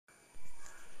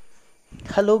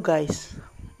Hello guys,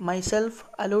 myself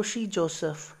Aloshi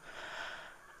Joseph.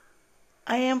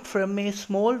 I am from a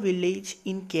small village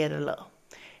in Kerala.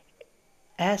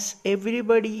 As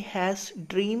everybody has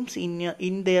dreams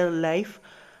in their life,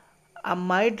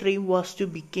 my dream was to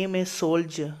become a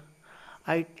soldier.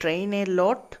 I train a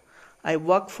lot, I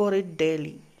work for it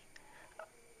daily.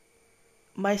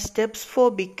 My steps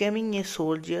for becoming a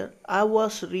soldier, I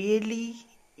was really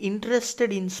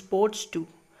interested in sports too.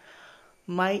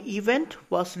 My event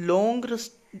was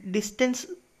distance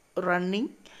running.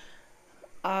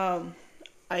 Um,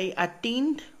 I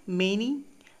attained many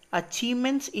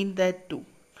achievements in that too.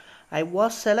 I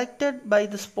was selected by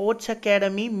the Sports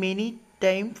Academy many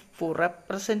times for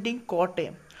representing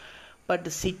Kottayam. But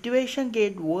the situation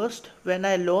get worse when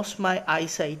I lost my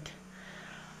eyesight.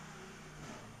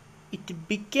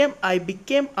 I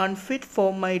became unfit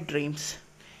for my dreams.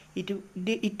 It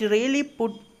really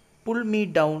pulled me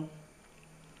down.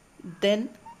 Then,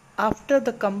 after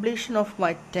the completion of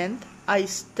my 10th, I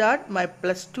start my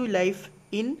plus 2 life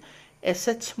in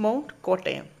SH Mount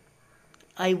Kottayam.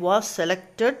 I was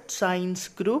selected science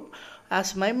group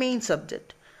as my main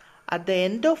subject. At the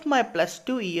end of my plus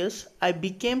 2 years, I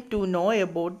became to know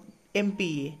about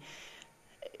MPA,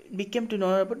 became to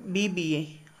know about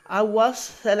BBA. I was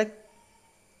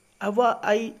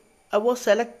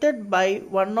selected by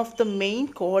one of the main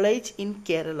college in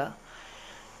Kerala.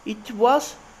 It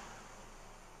was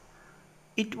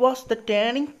It was the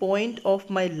turning point of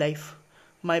my life.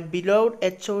 My beloved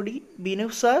HOD Binu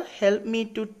sir helped me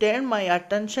to turn my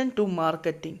attention to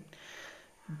marketing.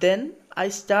 Then I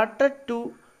started to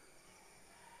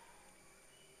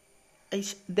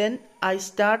I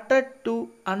started to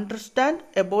understand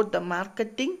about the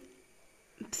marketing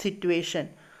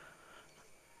situation.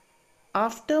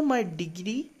 After my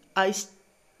degree,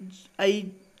 I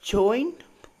joined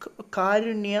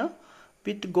Karunya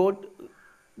with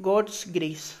God's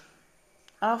grace.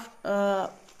 After,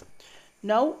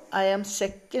 now I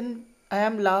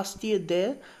am last year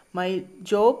there. My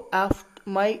job after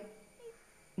my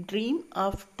dream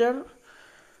after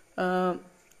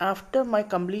my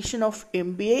completion of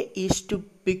MBA is to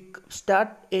start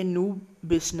a new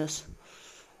business.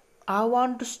 I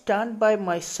want to stand by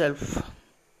myself.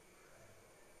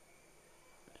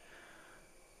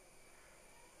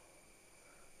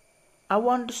 I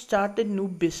want to start a new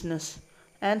business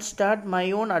and start my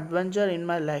own adventure in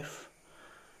my life.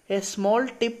 A small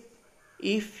tip: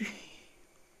 if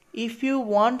if you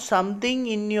want something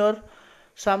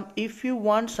if you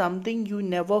want something you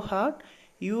never had,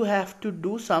 you have to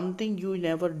do something you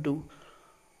never do.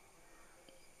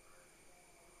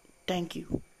 Thank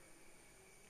you.